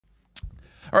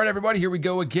All right, everybody, here we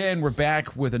go again. We're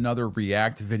back with another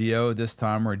React video. This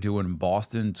time we're doing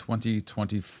Boston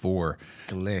 2024.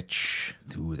 Glitch.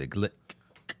 Ooh, the glitch.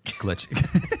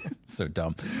 So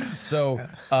dumb. So,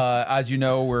 as you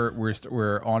know,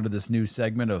 we're on to this new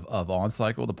segment of On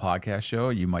Cycle, the podcast show.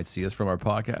 You might see us from our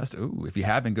podcast. Ooh, if you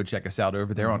haven't, go check us out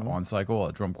over there on Cycle,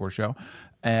 a drum corps show.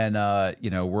 And you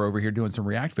know, we're over here doing some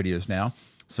React videos now.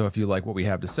 So if you like what we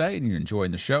have to say and you're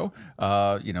enjoying the show,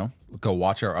 you know, go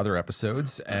watch our other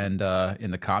episodes and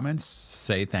in the comments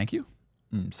say thank you.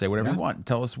 Say whatever you want.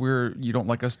 Tell us where you don't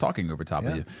like us talking over top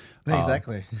of you.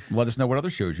 Exactly. Let us know what other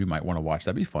shows you might want to watch.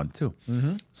 That'd be fun too.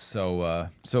 So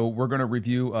we're going to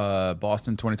review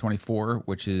Boston 2024,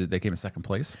 which is they came in second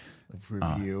place.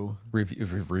 Review.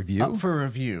 Review. Up for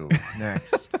review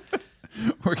next.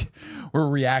 we're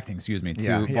reacting, excuse me,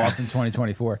 to Boston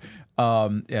 2024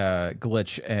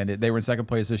 glitch, and they were in second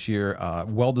place this year.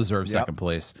 Well-deserved second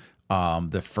place.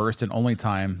 The first and only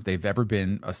time they've ever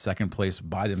been a second place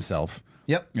by themselves.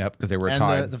 Yep, because they were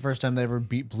tied. The first time they ever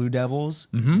beat Blue Devils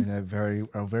in a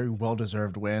very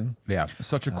well-deserved win. Yeah,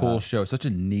 such a cool show, such a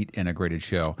neat integrated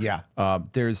show. Yeah.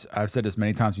 I've said this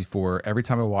many times before. Every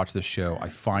time I watch this show, I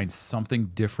find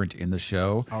something different in the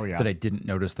show that I didn't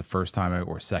notice the first time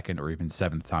or second or even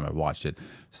seventh time I watched it.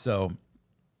 So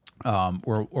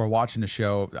we're watching the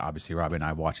show. Obviously, Robbie and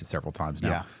I watched it several times now.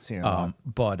 Yeah, seen it a lot.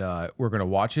 But we're going to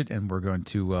watch it and we're going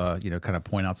to you know, kind of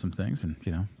point out some things and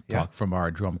you know talk from our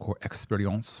drum corps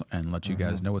experience and let you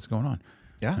guys know what's going on.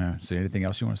 Yeah. So anything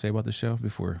else you want to say about the show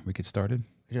before we get started?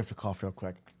 You have to cough real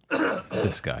quick.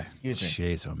 This guy. Excuse me.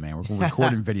 Jeez, oh man, we're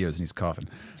recording videos and he's coughing.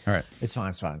 All right. It's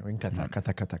fine. It's fine. We can cut that. Cut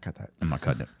that. I'm not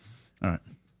cutting it. All right.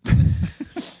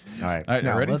 All right. All right,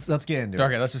 now, ready? let's get into it.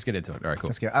 Okay, let's just get into it. All right,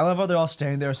 cool. I love how they're all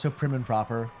standing there so prim and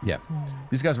proper. Yeah.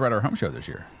 These guys were at our home show this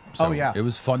year. So it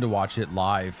was fun to watch it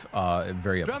live,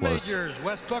 very up close.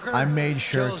 I made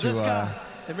sure to.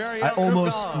 I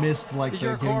almost missed like the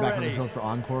getting back on the field for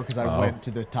encore because I went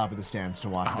to the top of the stands to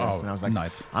watch this, and I was like,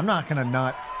 nice. I'm not gonna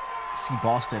not see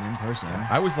Boston in person.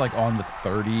 I was like on the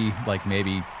 30, like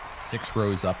maybe 6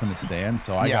 rows up in the stands,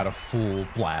 so I got a full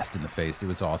blast in the face. It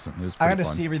was awesome. It was pretty I got to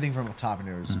fun. see everything from the top, and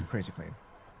it was crazy clean.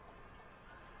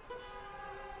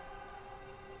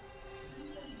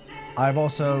 I've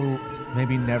also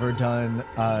maybe never done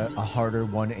a harder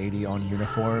 180 on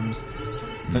uniforms.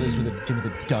 I thought these were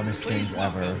the dumbest things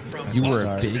ever. You were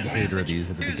a big hater of these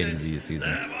at the beginning of the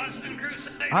season.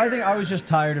 I think I was just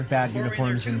tired of bad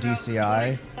uniforms in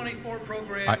DCI.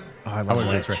 I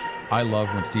love it. I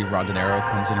love when Steve Rondinero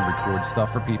comes in and records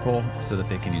stuff for people so that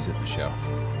they can use it in the show.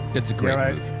 It's a great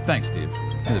move. Thanks, Steve.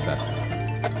 You're the best.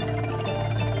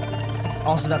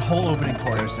 Also, that whole opening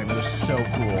chorus thing was so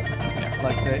cool.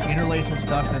 Like the interlacing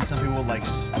stuff, and then some people like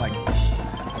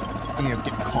you know,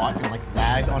 get caught and like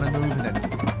lag on a move and then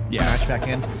match back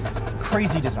in.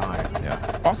 Crazy design.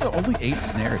 Yeah. Also, only 8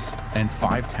 snares and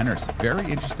 5 tenors. Very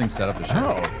interesting setup to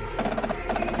show.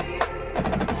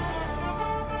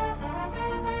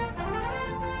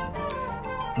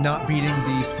 Not beating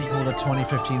the sequel to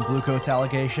 2015 Bluecoats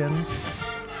allegations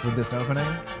with this opening.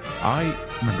 I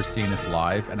remember seeing this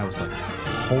live, and I was like,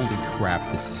 holy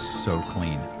crap, this is so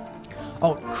clean.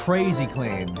 Oh, crazy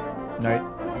clean. Right?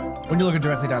 When you're looking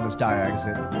directly down this diags,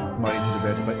 it muddies it a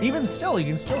bit. But even still, you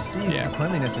can still see the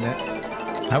cleanliness in it.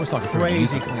 I was talking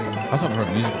crazy from clean. I was talking from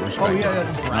a musical perspective. Oh, yeah,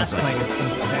 the brass playing is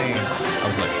insane. I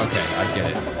was like, okay, I get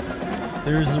it.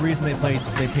 There's the reason they paid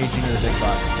Gina the big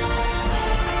bucks.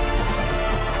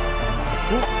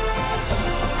 Ooh.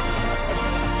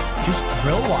 Just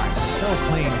drill-wise, so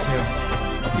clean, too.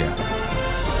 Yeah.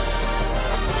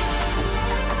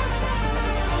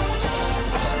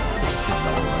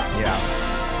 Yeah.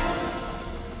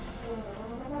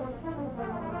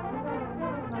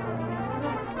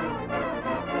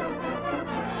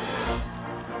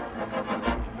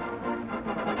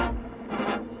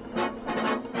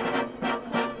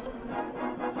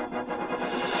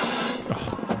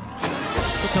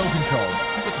 So controlled.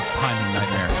 Such a timing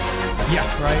nightmare. Yeah,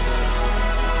 right?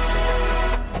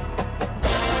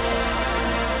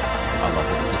 I love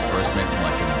the disbursement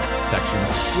like in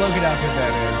sections. Look at how good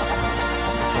that is.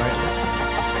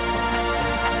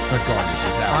 The garnish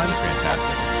is absolutely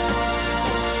fantastic.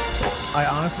 I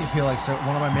honestly feel like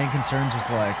one of my main concerns was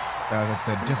like that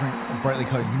the different brightly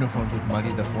colored uniforms would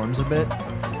muddy the forms a bit.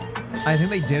 I think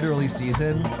they did early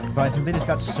season, but I think they just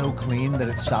got so clean that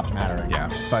it stopped mattering. Yeah.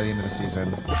 By the end of the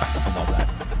season. I love that.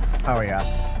 Oh yeah.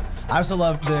 I also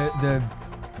love the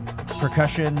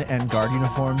percussion and guard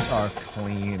uniforms are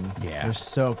clean. Yeah. They're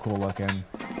so cool looking.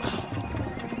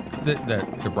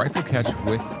 The rifle catch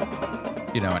with,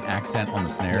 you know, an accent on the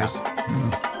snares.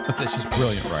 It's just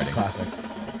brilliant writing. Classic.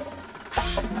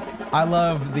 I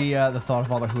love the thought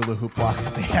of all the hula hoop blocks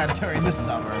that they had during the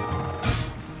summer.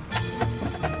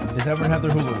 Does everyone have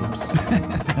their hula hoops?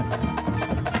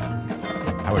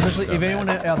 Especially if anyone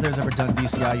out there's ever done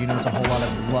DCI, you know it's a whole lot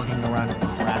of lugging around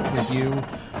crap with you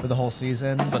for the whole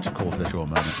season. Such a cool visual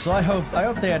moment. So I hope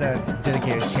they had a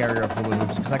dedicated carrier of hula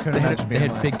hoops because I couldn't imagine being They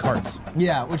had big carts.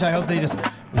 Yeah, which I hope they just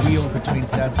wheeled between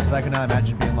sets because I could not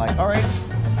imagine being like, all right,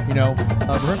 you know,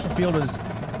 rehearsal field is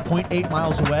 0.8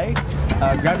 miles away.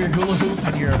 Grab your hula hoop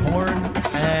and your horn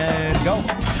and go.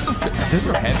 Those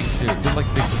are heavy too. They're like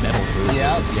big metal hoops.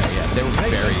 Yeah. They were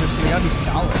very. They gotta be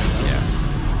solid.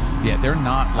 Yeah, they're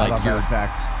not like your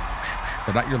effect.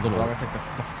 They're not your little. I think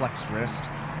the flexed wrist,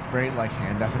 great like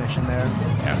hand definition there.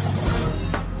 Yeah.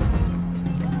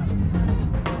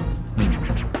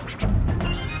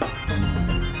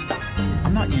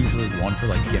 I'm not usually one for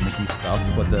like gimmicky stuff,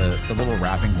 but the little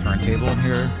wrapping turntable in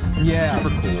here, super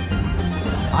cool.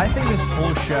 I think this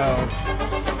whole show,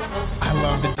 I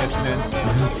love the dissonance.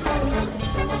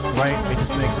 Right? It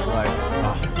just makes it like,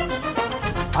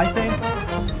 I think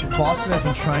Boston has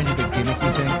been trying to do the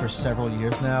gimmicky thing for several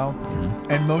years now,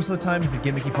 and most of the times the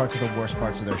gimmicky parts are the worst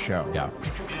parts of their show. Yeah.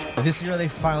 But this year they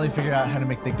finally figured out how to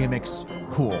make the gimmicks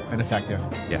cool and effective.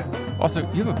 Yeah. Also,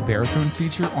 you have a baritone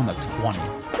feature on the 20.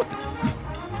 What the?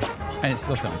 And it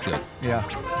still sounds good. Yeah.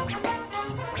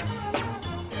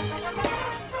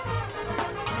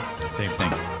 Same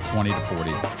thing. 20 to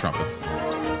 40 trumpets.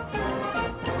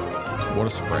 What a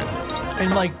spread.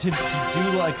 And like to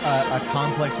do like a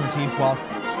complex motif while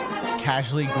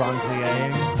casually Grand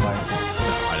Plieing, like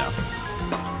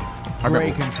I know.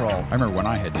 Great control. I remember when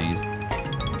I had these.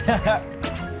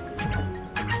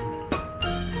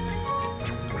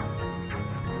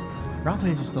 Round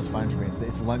plays are still fine for me.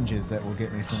 It's lunges that will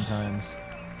get me sometimes.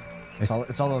 It's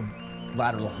all the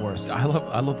lateral force. I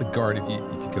love the guard. If you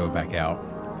go back out,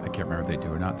 I can't remember if they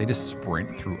do or not. They just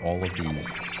sprint through all of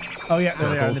these. Oh yeah, there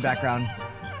they are in the background.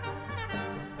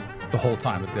 The whole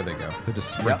time, but there they go. They're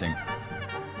just sprinting. Yep.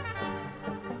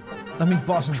 I mean,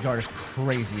 Boston's guard is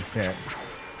crazy fit.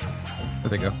 There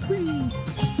they go.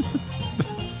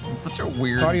 Such a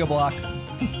weird cardio block.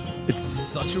 It's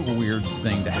such a weird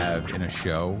thing to have in a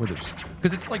show where there's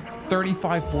because it's like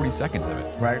 35, 40 seconds of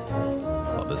it. Right.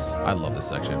 Love this. I love this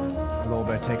section. A little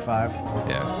bit of take 5.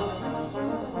 Yeah.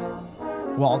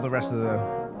 Well, the rest of the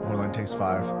Warline takes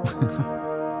 5.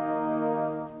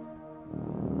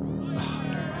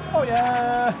 Oh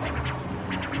yeah!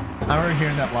 I remember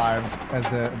hearing that live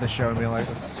at the show and being like,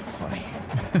 "This is so funny."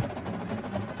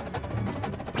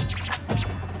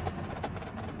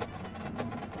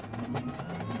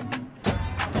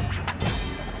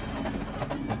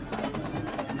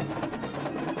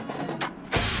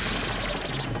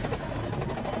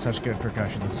 Such good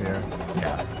percussion this year.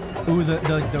 Yeah. Ooh, the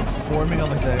forming of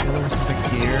like the seems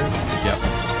like gears. Yep.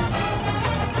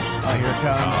 Oh, here it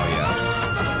comes. Oh yeah.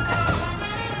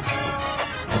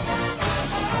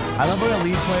 I love when a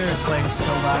lead player is playing so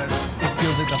loud it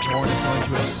feels like the horn is going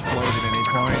to explode at any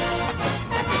point.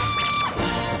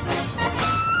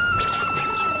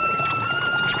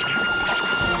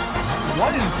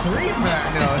 1 in 3 for that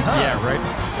note, huh? Yeah, right.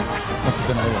 Must have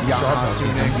been a little sharp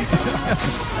tuning.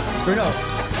 Or no,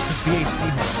 it's a BAC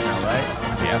horns now, right?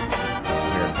 Yeah.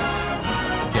 Weird.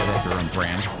 Yeah, they have their own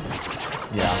brand.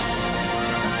 Yeah.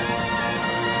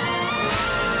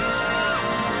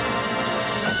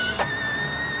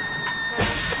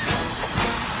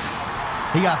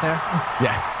 He got there.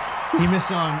 Yeah. He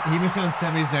missed on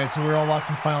semis night, so we were all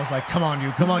watching finals like, come on,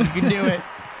 you can do it.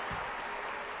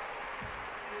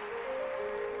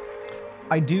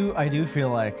 I do feel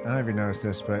like, I don't know if you noticed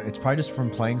this, but it's probably just from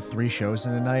playing 3 shows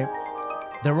in a night.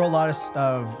 There were a lot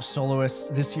of soloists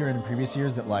this year and in previous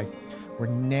years that like were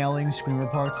nailing screamer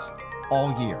parts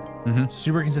all year.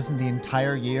 Super consistent the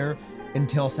entire year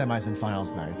until semis and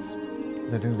finals nights.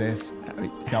 Because I think they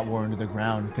got worn into the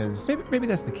ground because maybe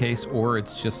that's the case, or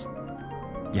it's just,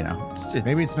 you know, it's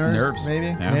maybe it's nerves. Maybe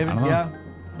a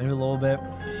little bit.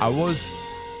 I was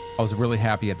really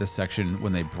happy at this section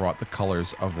when they brought the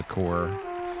colors of the core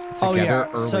together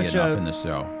early enough in the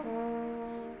show.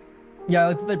 Yeah, I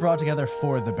like that they brought it together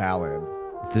for the ballad.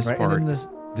 This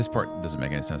part doesn't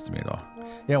make any sense to me at all.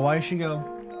 Yeah, why does she go?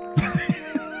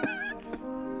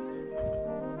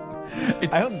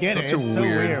 I don't get it. It's so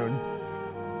weird.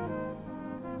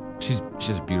 She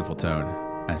has a beautiful tone.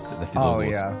 The flugel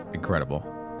is incredible.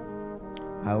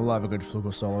 I love a good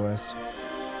flugel soloist.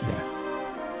 Yeah.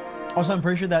 Also, I'm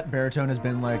pretty sure that baritone has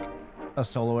been like a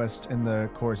soloist in the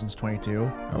core since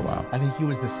 22. Oh wow. I think he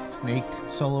was the snake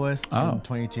soloist in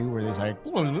 22, where there's like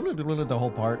the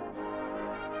whole part.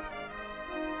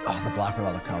 Oh, the block with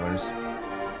all the colors.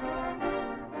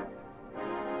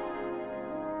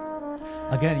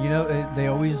 Again, you know, they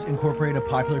always incorporate a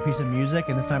popular piece of music,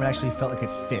 and this time it actually felt like it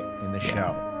fit in the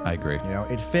show. I agree. You know,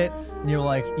 it fit, and you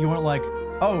weren't like,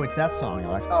 oh, it's that song. You're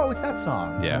like, oh, it's that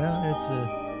song. Yeah. You know, it's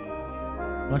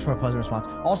a much more pleasant response.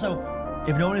 Also,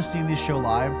 if no one has seen this show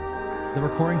live, the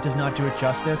recording does not do it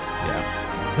justice. Yeah.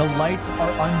 The lights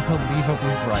are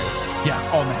unbelievably bright. Yeah,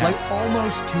 on the Like heads.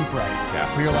 almost too bright. Yeah.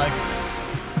 Where you're like,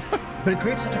 but it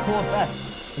creates such a cool effect.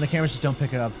 And the cameras just don't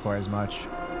pick it up quite as much.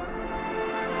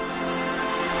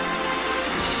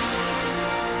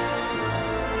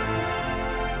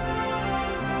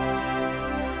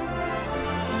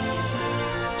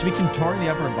 To be contouring the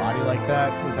upper body like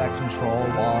that with that control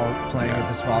while playing at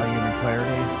this volume and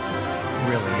clarity,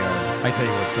 really good. I tell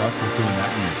you what sucks is doing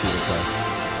that in your tuba play.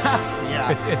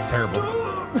 Yeah. It's terrible.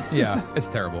 Yeah, it's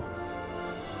terrible.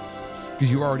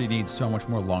 Because you already need so much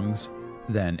more lungs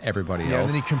than everybody else. And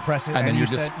then you compress it, and then you you're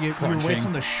just your crunching. weight's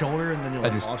on the shoulder, and then you're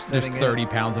like There's offsetting 30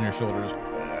 pounds on your shoulders.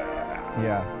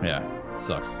 Yeah. Yeah, it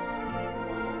sucks.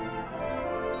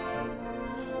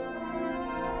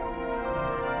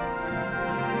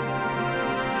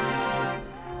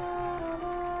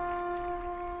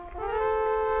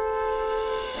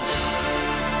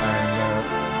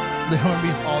 The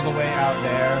Hornby's all the way out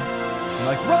there. I'm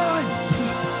like, run!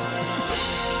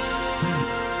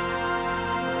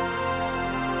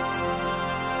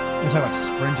 We're talking about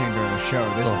sprinting during the show.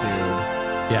 This dude.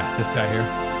 Yeah, this guy here.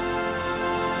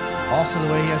 Also,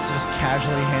 the way he has to just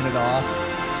casually hand it off.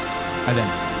 And then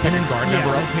pick a guard member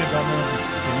up. Pick a guard member up and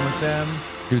spin with them.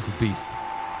 Dude's a beast.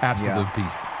 Absolute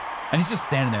beast. And he's just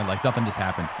standing there like nothing just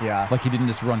happened. Yeah. Like he didn't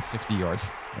just run 60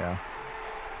 yards. Yeah.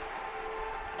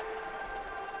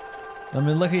 I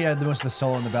mean, lucky he had most of the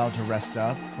solo in the ballad to rest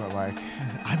up, but like,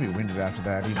 I'd be winded after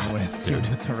that, even with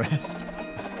the rest.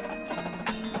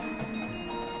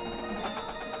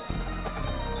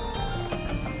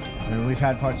 I mean, we've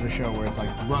had parts of a show where it's like,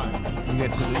 run. You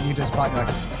get to a spot, you're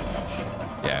like,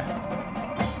 yeah.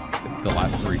 The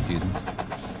last 3 seasons.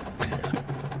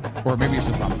 Or maybe it's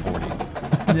just on 40.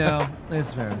 No,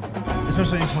 it's been,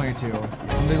 especially in 22.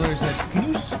 And they literally said, can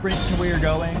you sprint to where you're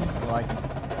going? We're like,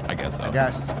 I guess so. I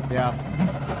guess, yeah.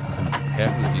 So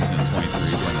half the season in 23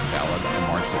 when the ballad and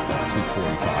marched at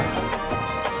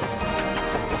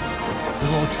 245. It's a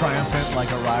little triumphant,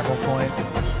 like a rival point.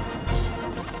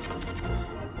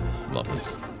 Love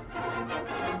this.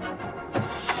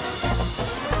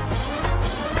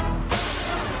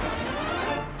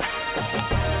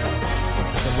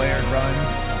 The layered runs.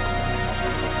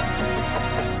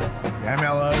 The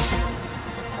MLOs.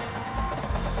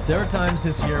 There were times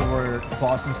this year where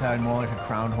Boston sounded more like a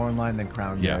Crown horn line than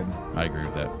Crown did. Yeah, I agree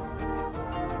with that.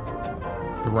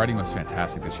 The writing was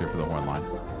fantastic this year for the horn line.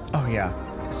 Oh yeah,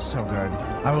 it's so good.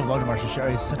 I would love to watch the show.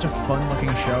 It's such a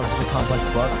fun-looking show, such a complex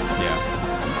book. Yeah.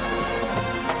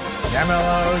 The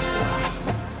MLOs.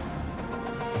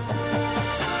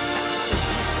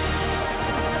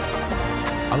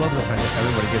 I love the fact that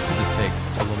everybody gets to just take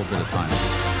a little bit of time.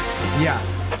 Yeah.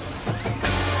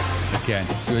 Again,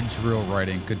 good drill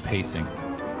writing, good pacing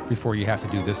before you have to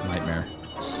do this nightmare.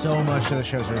 So much of the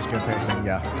shows are just good pacing,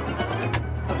 yeah.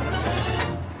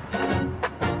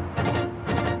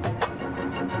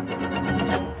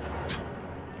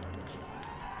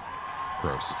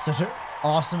 Gross. Such an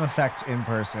awesome effect in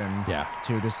person. Yeah.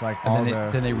 Too, just like And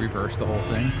all then they reverse the whole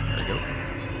thing. There we go.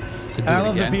 And I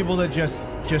love the people that just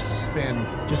spin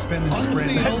and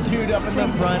sprint. That dude up in the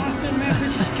front. Boston,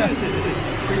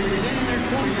 Massachusetts, representing their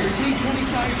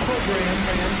B25 program,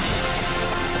 man.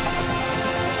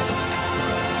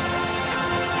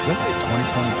 Did I say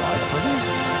 2025 program?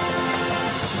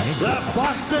 The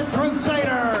Boston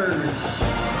Crusaders.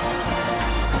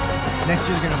 Next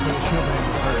year they're gonna put a show in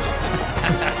reverse.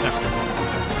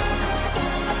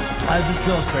 This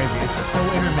drill is crazy. It's so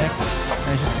intermixed,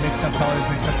 and it's just mixed up colors.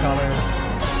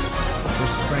 They're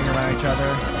spraying around each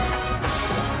other.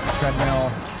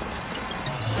 Treadmill.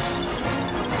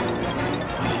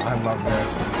 Oh, I love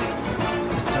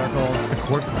the circles. The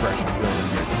chord progression built in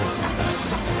here too is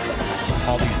fantastic.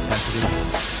 All the intensity.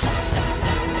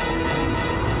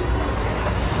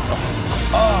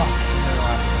 Oh!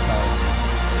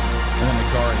 And then the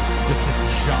guard, just this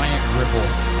giant ripple.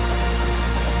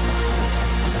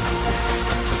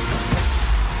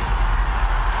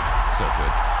 So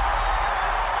good.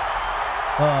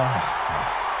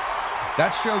 That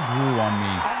show grew on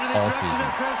me all season.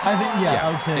 I think, yeah, I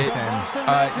would say the same.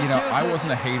 You know, I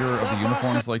wasn't a hater of the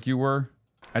uniforms like you were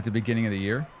at the beginning of the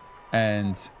year,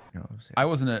 and I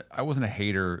wasn't a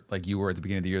hater like you were at the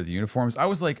beginning of the year of the uniforms. I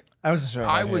was like, I was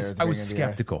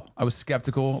skeptical. I was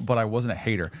skeptical, but I wasn't a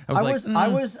hater. I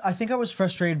think I was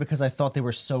frustrated because I thought they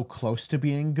were so close to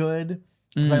being good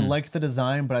because I liked the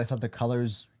design, but I thought the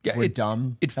colors were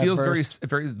dumb. It feels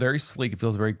very sleek. It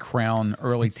feels very Crown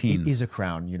early teens. It is a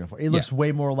Crown uniform. It looks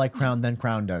way more like Crown than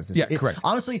Crown does. Correct.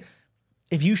 Honestly,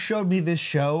 if you showed me this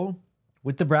show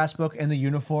with the brass book and the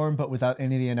uniform, but without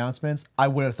any of the announcements, I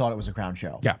would have thought it was a Crown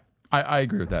show. Yeah, I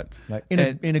agree with that. Like,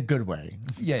 in a good way.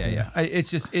 Yeah. It's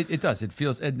just it does. It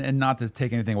feels and not to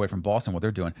take anything away from Boston what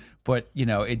they're doing, but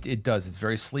it does. It's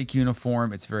very sleek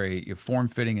uniform. It's very form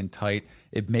fitting and tight.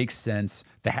 It makes sense.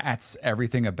 The hats,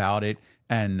 everything about it,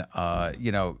 and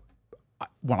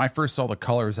when I first saw the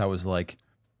colors, I was like,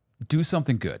 do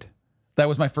something good. That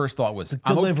was my first thought. Was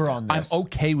deliver on this. I'm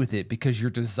okay with it because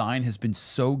your design has been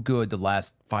so good the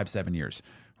last 5-7 years,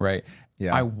 right?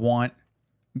 Yeah. I want.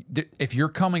 If you're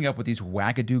coming up with these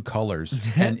wackadoo colors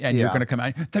and you're going to come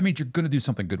out, that means you're going to do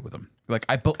something good with them. Like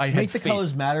I had make the faith.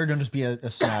 colors matter. Don't just be a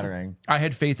smattering. I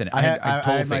had faith in it. I had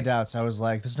had my doubts. I was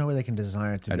like, there's no way they can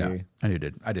design it to be. I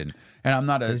didn't. And I'm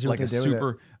not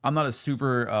I'm not a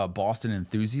super Boston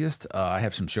enthusiast. I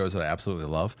have some shows that I absolutely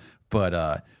love,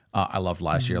 but I loved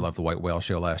last year. I loved the White Whale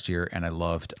show last year, and I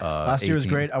loved last year was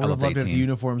great. I would have loved it if the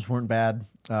uniforms weren't bad.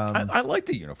 I liked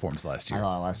the uniforms last year.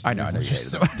 I know you hated them.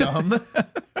 So dumb.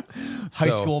 High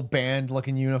So- school band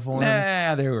looking uniforms.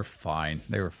 Nah, they were fine.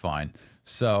 They were fine.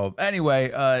 So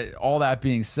anyway, all that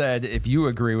being said, if you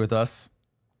agree with us,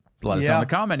 let us know in the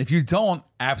comment. If you don't,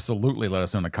 absolutely let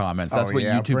us know in the comments. That's what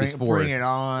YouTube is for. Bring it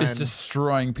on. It's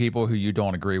destroying people who you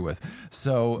don't agree with.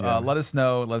 So let us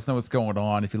know. Let us know what's going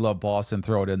on. If you love Boston,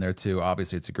 throw it in there too.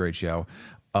 Obviously, it's a great show.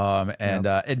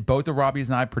 And both the Robbie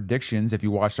and I predictions, if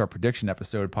you watched our prediction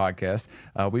episode podcast,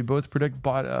 we both predict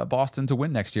Boston to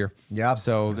win next year. Yeah.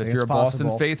 So if you're a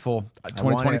Boston faithful,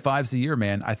 2025 is the year,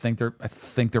 man. I think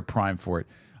they're primed for it.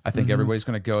 I think everybody's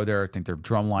going to go there. I think their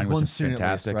drum line was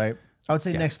fantastic. Right. I would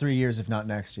say next 3 years, if not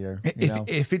next year.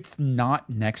 If it's not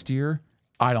next year,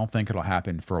 I don't think it'll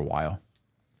happen for a while.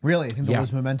 Really? You think they'll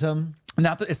lose momentum?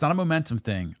 It's not a momentum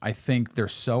thing. I think they're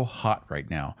so hot right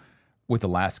now with the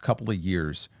last couple of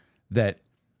years that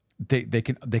they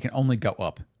can only go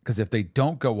up. Because if they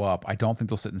don't go up, I don't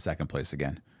think they'll sit in second place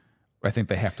again. I think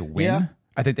they have to win. Yeah.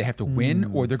 I think they have to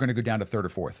win, or they're going to go down to third or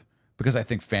fourth. Because I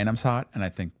think Phantom's hot, and I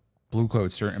think Blue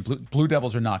Coats and Blue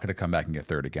Devils are not going to come back and get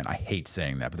third again. I hate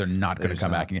saying that, but they're not going to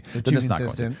come back and they're just not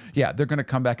going to. Yeah, they're going to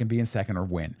come back and be in second or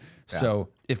win. Yeah. So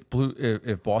if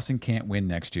Boston can't win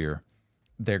next year,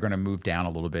 they're going to move down a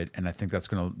little bit, and I think it's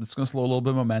going to slow a little bit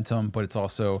of momentum. But it's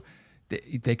also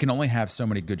they can only have so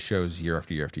many good shows year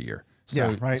after year after year.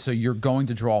 So so you're going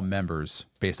to draw members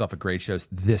based off of great shows.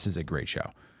 This is a great show,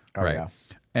 right? Yeah.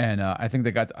 And I think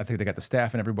they got the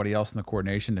staff and everybody else in the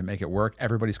coordination to make it work.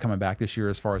 Everybody's coming back this year,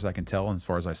 as far as I can tell, and as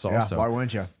far as I saw. Yeah, so why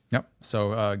wouldn't you? Yep.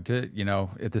 So good.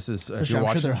 If this is if you're I'm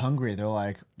watching, sure they're hungry. They're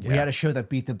like, we had a show that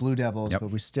beat the Blue Devils,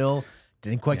 but we still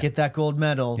didn't quite get that gold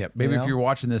medal. Yeah. Maybe if you're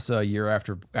watching this a year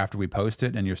after we post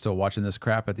it, and you're still watching this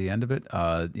crap at the end of it,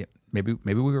 maybe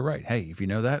we were right. Hey, if you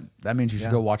know that means you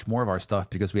should go watch more of our stuff,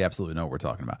 because we absolutely know what we're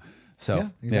talking about.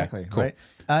 So exactly. Cool. Right.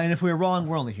 And if we were wrong,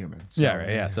 we're only human. So,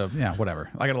 yeah. So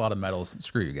whatever. I got a lot of medals.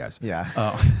 Screw you guys. Yeah.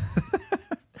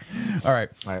 All right.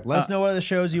 Let us know what other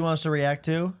shows you want us to react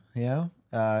to. Yeah.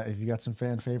 If you got some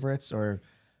fan favorites, or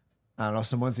I don't know,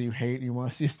 some ones that you hate and you want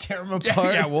to see us tear them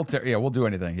apart. We'll do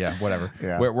anything. Yeah, whatever.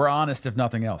 Yeah. We're honest, if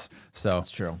nothing else. So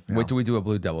that's true. Yeah. Wait till we do a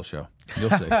Blue Devil show.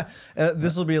 You'll see.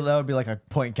 That would be like a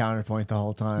point counterpoint the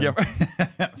whole time.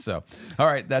 Yep. So, all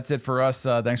right, that's it for us.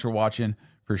 Thanks for watching.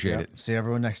 Appreciate it. See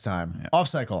everyone next time. Off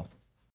cycle.